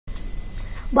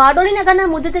बारडोली नगरना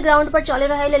मुद्दत ग्राउंड पर चाली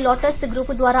रहेल लोटस ग्रुप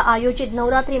द्वारा आयोजित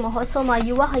नवरात्रि महोत्सव में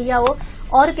युवा हૈયાઓ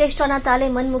ઓર્કેસ્ટ્રાના તાલે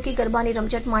મનમુકી ગરબાની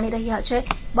રમઝટ માણી રહ્યા છે।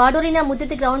 બારડોલીના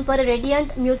મુદ્દત ગ્રાઉન્ડ પર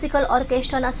રેડિયન્ટ મ્યુઝિકલ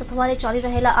ઓર્કેસ્ટ્રાના સથવારે ચાલી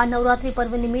રહેલા આ નવરાત્રી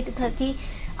પર્વ નિમિત્ત થકી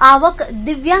આવક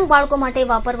દિવ્યાંગ બાળકો માટે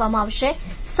વાપરવામાં આવશે।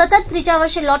 સતત ત્રીજા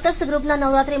વર્ષે લોટસ ગ્રુપના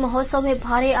નવરાત્રી મહોત્સવે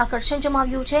ભારે આકર્ષણ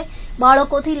જમાવ્યું છે।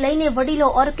 બાળકોથી લઈને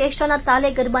વડીલો ઓર્કેસ્ટ્રાના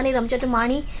તાલે ગરબાની રમઝટ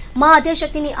માણી માં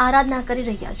આદ્યશક્તિની આરાધના કરી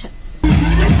રહ્યા છે।